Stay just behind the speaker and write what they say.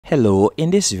Hello,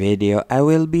 in this video I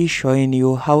will be showing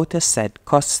you how to set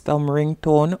custom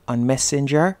ringtone on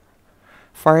Messenger.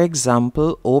 For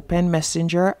example, open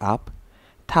Messenger app,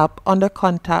 tap on the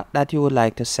contact that you would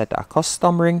like to set a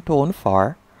custom ringtone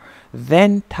for,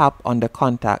 then tap on the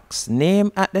contact's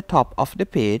name at the top of the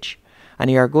page, and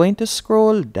you are going to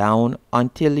scroll down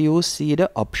until you see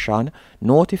the option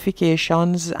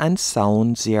notifications and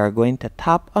sounds. You are going to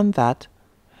tap on that.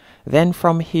 Then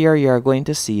from here you are going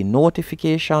to see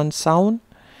notification sound.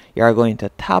 You are going to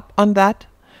tap on that.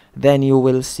 Then you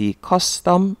will see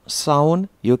custom sound.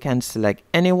 You can select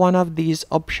any one of these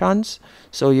options,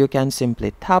 so you can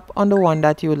simply tap on the one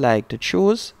that you like to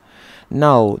choose.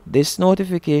 Now this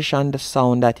notification, the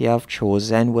sound that you have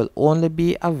chosen, will only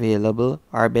be available,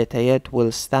 or better yet,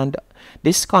 will stand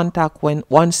this contact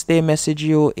once they message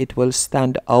you, it will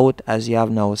stand out as you have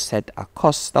now set a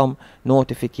custom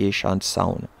notification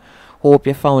sound. Hope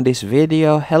you found this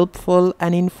video helpful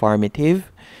and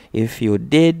informative. If you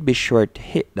did, be sure to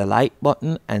hit the like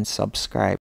button and subscribe.